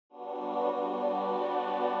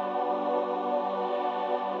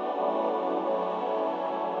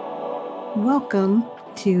Welcome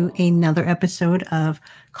to another episode of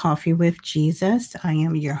Coffee with Jesus. I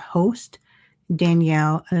am your host,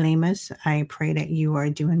 Danielle Lemus. I pray that you are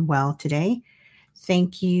doing well today.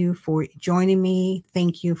 Thank you for joining me.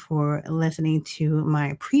 Thank you for listening to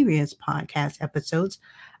my previous podcast episodes.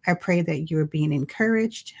 I pray that you're being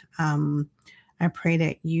encouraged. I pray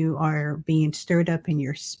that you are being stirred up in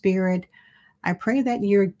your spirit. I pray that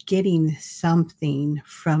you're getting something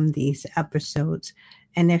from these episodes.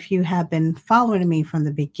 And if you have been following me from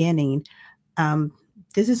the beginning, um,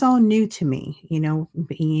 this is all new to me,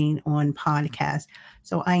 being on podcast.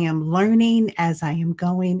 So I am learning as I am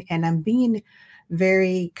going, and I'm being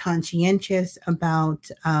very conscientious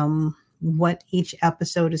about what each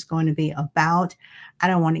episode is going to be about. I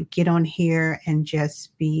don't want to get on here and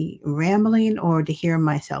just be rambling or to hear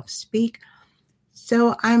myself speak.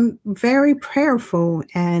 So I'm very prayerful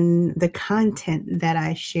in the content that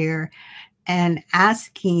I share and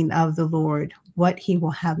asking of the Lord what He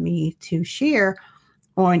will have me to share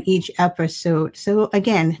on each episode. So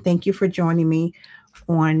again, thank you for joining me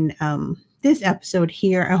on this episode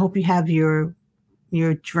here. I hope you have your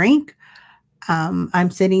drink.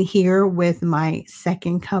 I'm sitting here with my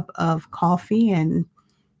second cup of coffee, and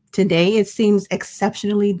today it seems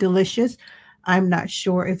exceptionally delicious. I'm not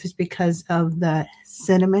sure if it's because of the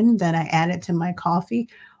cinnamon that I added to my coffee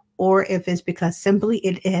or if it's because simply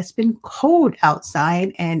it has been cold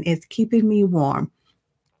outside and it's keeping me warm.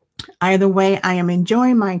 Either way, I am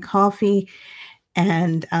enjoying my coffee,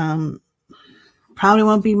 and probably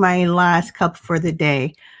won't be my last cup for the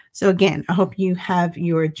day. So again, I hope you have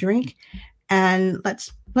your drink, and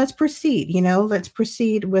let's proceed. Let's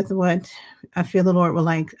proceed with what I feel the Lord would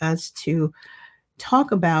like us to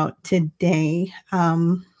talk about today.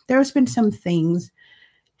 There's been some things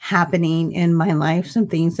happening in my life, some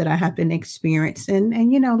things that I have been experiencing,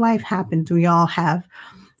 and life happens. We all have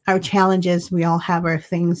our challenges, we all have our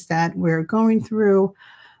things that we're going through,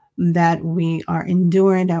 that we are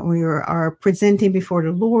enduring, that we are presenting before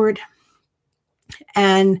the Lord.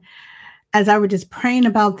 And as I was just praying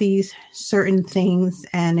about these certain things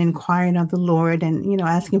and inquiring of the Lord and,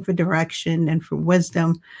 asking for direction and for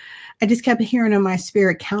wisdom, I just kept hearing in my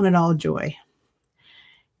spirit, count it all joy.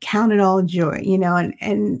 Count it all joy,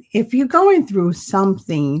 and if you're going through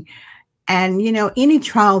something and, any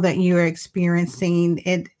trial that you're experiencing,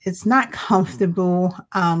 it's not comfortable.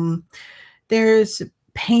 There's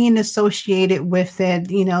pain associated with it.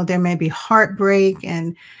 There may be heartbreak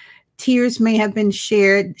and tears may have been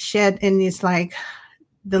shed. And it's like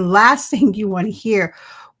the last thing you want to hear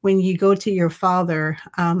when you go to your Father,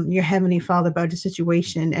 your Heavenly Father, about the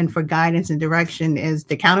situation and for guidance and direction is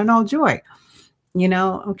to count it all joy.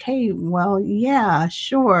 Okay, well, yeah,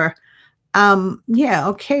 sure. Yeah,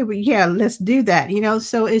 okay, but yeah, let's do that.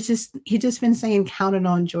 So it's just, he just been saying, count it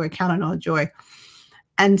on joy, count it on joy.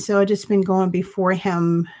 And so I just been going before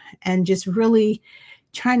him and just really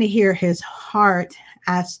trying to hear his heart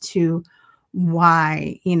as to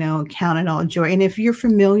why, count it all joy. And if you're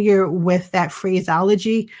familiar with that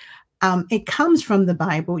phraseology, it comes from the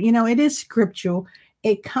Bible. It is scriptural.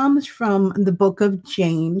 It comes from the book of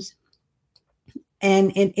James,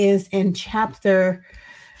 and it is in chapter,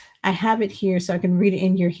 I have it here so I can read it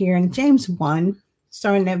in your hearing. James 1,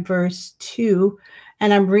 starting at verse 2.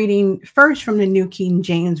 And I'm reading first from the New King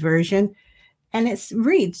James Version. And it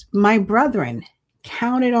reads, "My brethren,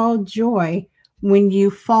 count it all joy when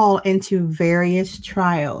you fall into various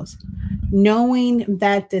trials, knowing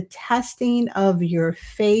that the testing of your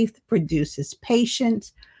faith produces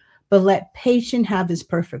patience. But let patience have its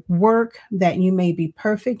perfect work, that you may be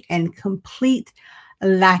perfect and complete,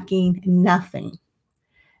 lacking nothing."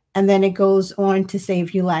 And then it goes on to say,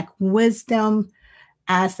 if you lack wisdom,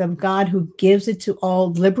 ask of God, who gives it to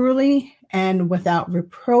all liberally and without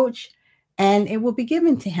reproach, and it will be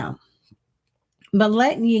given to him. But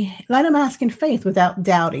let him ask in faith without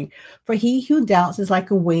doubting. For he who doubts is like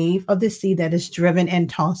a wave of the sea that is driven and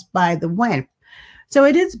tossed by the wind. So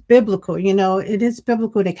it is biblical, it is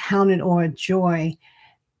biblical to count it all joy.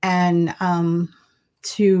 And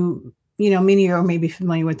to, many are maybe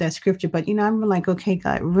familiar with that scripture, but, I'm like, okay,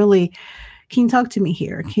 God, really, can you talk to me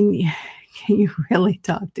here? Can you really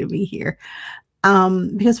talk to me here?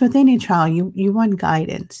 Because with any trial, you want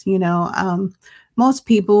guidance, most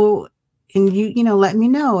people, and let me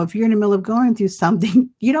know if you're in the middle of going through something,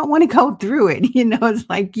 you don't want to go through it. It's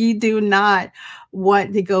like you do not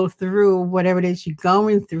want to go through whatever it is you're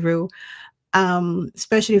going through.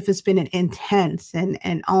 Especially if it's been an intense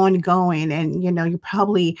and ongoing, and you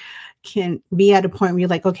probably can be at a point where you're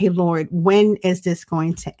like, okay, Lord, when is this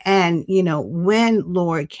going to end? When,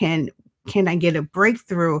 Lord, can Can I get a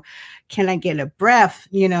breakthrough? Can I get a breath?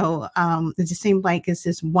 It just seems like it's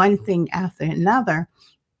just one thing after another.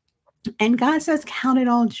 And God says, count it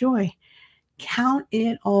all joy. Count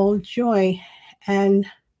it all joy. And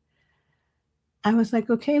I was like,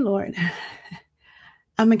 okay, Lord,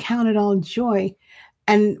 I'm going to count it all joy.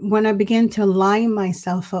 And when I began to line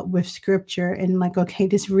myself up with scripture and like, okay,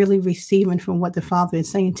 just really receiving from what the Father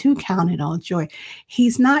is saying to count it all joy.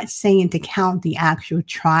 He's not saying to count the actual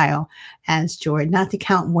trial as joy, not to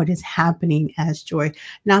count what is happening as joy,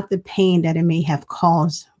 not the pain that it may have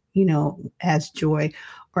caused, as joy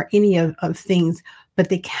or any of things, but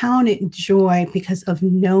to count it joy because of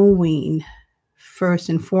knowing first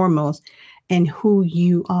and foremost in who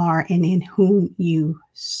you are and in whom you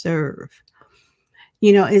serve.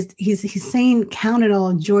 He's saying count it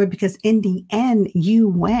all joy because in the end you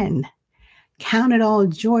win. Count it all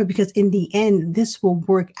joy because in the end this will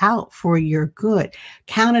work out for your good.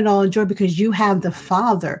 Count it all joy because you have the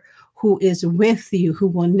Father who is with you, who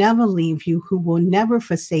will never leave you, who will never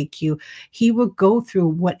forsake you. He will go through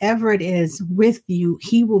whatever it is with you.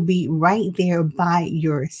 He will be right there by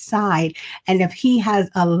your side. And if he has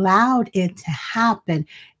allowed it to happen,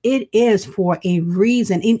 it is for a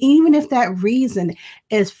reason. And even if that reason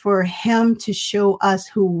is for him to show us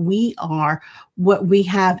who we are, what we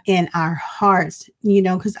have in our hearts,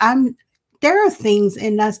 because there are things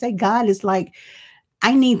in us that God is like,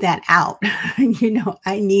 I need that out.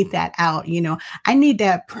 I need that out. I need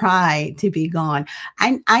that pride to be gone.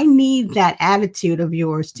 I need that attitude of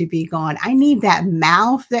yours to be gone. I need that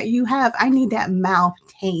mouth that you have. I need that mouth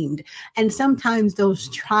tamed. And sometimes those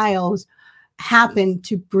trials happen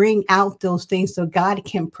to bring out those things so God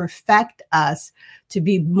can perfect us to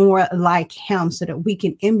be more like him, so that we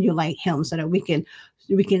can emulate him, so that we can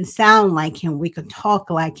sound like him, we can talk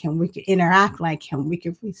like him, we can interact like him, we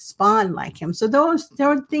can respond like him. So there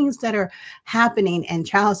are things that are happening and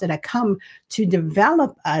trials that have come to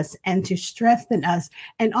develop us and to strengthen us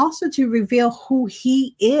and also to reveal who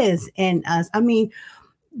he is in us. I mean,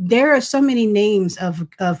 there are so many names of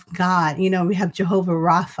God. We have Jehovah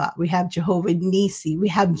Rapha, we have Jehovah Nisi, we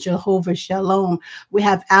have Jehovah Shalom, we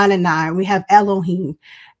have Adonai, we have Elohim.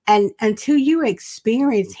 And until you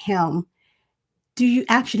experience him, do you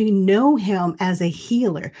actually know him as a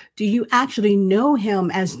healer? Do you actually know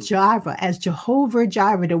him as Jireh, as Jehovah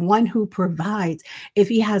Jireh, the one who provides if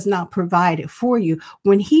he has not provided for you?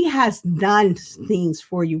 When he has done things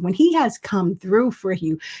for you, when he has come through for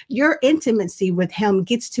you, your intimacy with him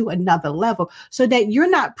gets to another level so that you're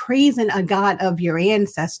not praising a God of your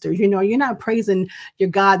ancestors. You're not praising your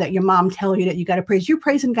God that your mom tells you that you got to praise. You're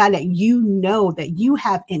praising God that that you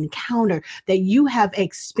have encountered, that you have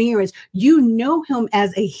experienced. You know him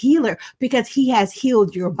as a healer because he has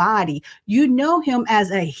healed your body. You know him as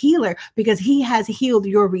a healer because he has healed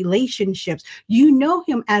your relationships. You know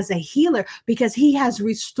him as a healer because he has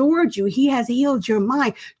restored you. He has healed your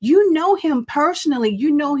mind. You know him personally.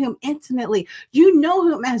 You know him intimately. You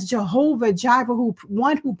know him as Jehovah Jireh,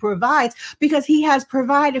 one who provides, because he has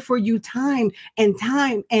provided for you time and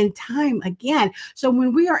time and time again. So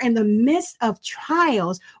when we are in the midst of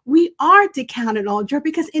trials, we are to count it all joy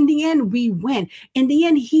because in the end we win. In the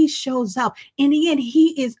end, he shows up. In the end,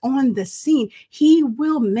 he is on the scene. He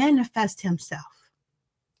will manifest himself.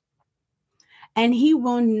 And he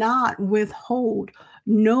will not withhold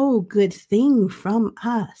no good thing from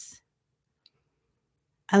us.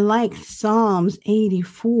 I like Psalms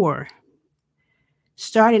 84,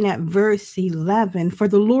 starting at verse 11. For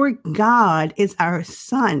the Lord God is our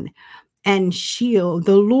sun and shield.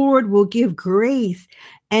 The Lord will give grace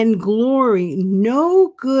and glory.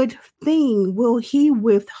 No good thing will he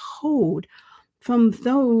withhold from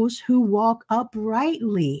those who walk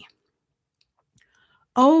uprightly.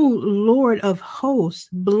 O Lord of hosts,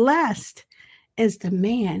 blessed is the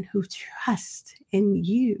man who trusts in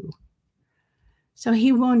you. So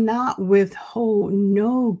he will not withhold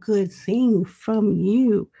no good thing from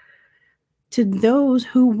you to those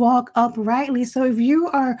who walk uprightly. So if you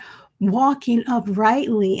are walking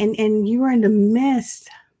uprightly and you are in the midst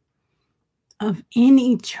of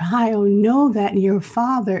any trial, know that your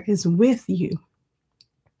Father is with you.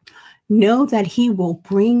 Know that he will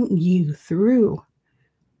bring you through.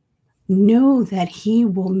 Know that he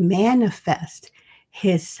will manifest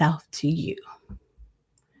himself to you.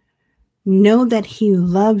 Know that he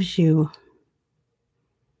loves you.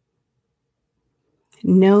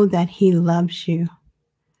 Know that he loves you.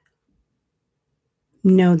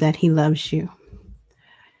 Know that he loves you.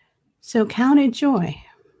 So count it joy.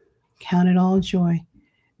 Count it all joy.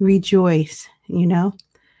 Rejoice,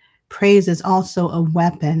 Praise is also a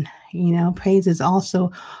weapon. Praise is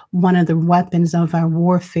also one of the weapons of our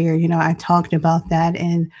warfare. I talked about that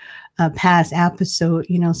in a past episode.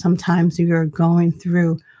 Sometimes we are going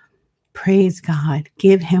through. Praise God.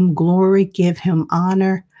 Give him glory. Give him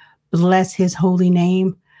honor. Bless his holy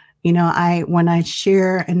name. When I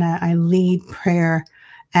share and I lead prayer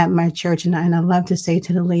at my church, and I love to say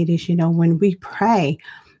to the ladies, when we pray,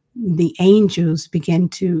 the angels begin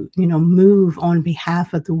to, move on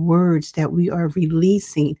behalf of the words that we are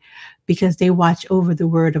releasing, because they watch over the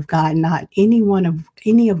word of God. Not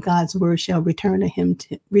any of God's words shall return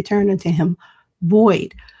unto him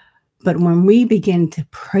void. But when we begin to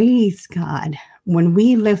praise God, when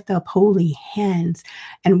we lift up holy hands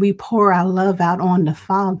and we pour our love out on the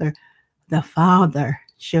Father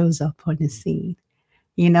shows up on the scene.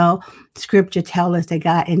 Scripture tells us that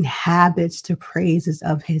God inhabits the praises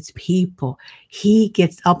of his people. He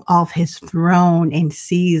gets up off his throne and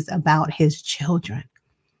sees about his children.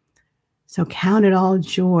 So count it all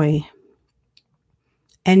joy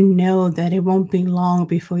and know that it won't be long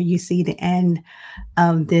before you see the end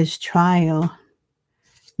of this trial.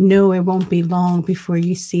 No, it won't be long before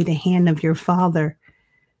you see the hand of your Father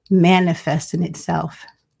manifesting itself,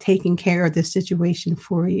 taking care of the situation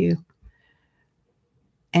for you.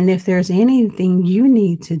 And if there's anything you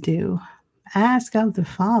need to do, ask of the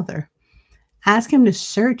Father. Ask him to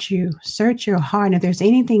search your heart. And if there's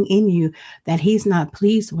anything in you that he's not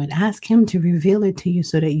pleased with, ask him to reveal it to you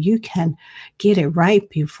so that you can get it right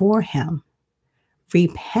before him.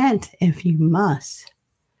 Repent if you must.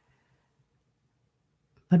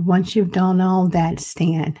 But once you've done all that,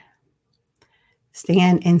 stand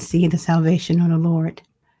and see the salvation of the Lord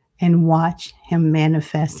and watch him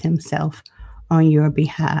manifest himself on your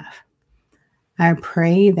behalf. I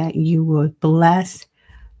pray that you will bless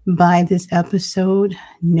by this episode.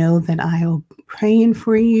 Know that I am praying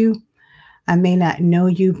for you. I may not know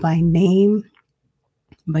you by name,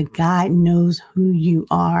 but God knows who you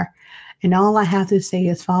are. And all I have to say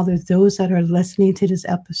is, Father, those that are listening to this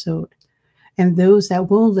episode and those that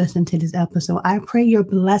will listen to this episode, I pray your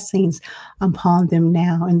blessings upon them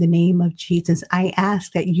now in the name of Jesus. I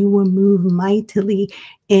ask that you will move mightily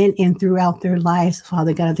in and throughout their lives,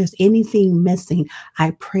 Father God. If there's anything missing,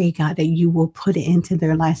 I pray, God, that you will put it into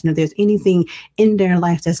their lives. And if there's anything in their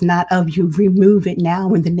life that's not of you, remove it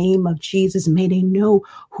now in the name of Jesus. May they know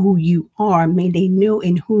who you are. May they know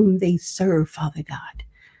in whom they serve, Father God.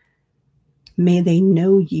 May they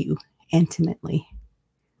know you intimately.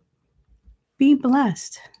 Be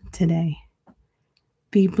blessed today.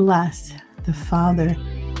 Be blessed. The Father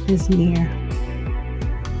is near.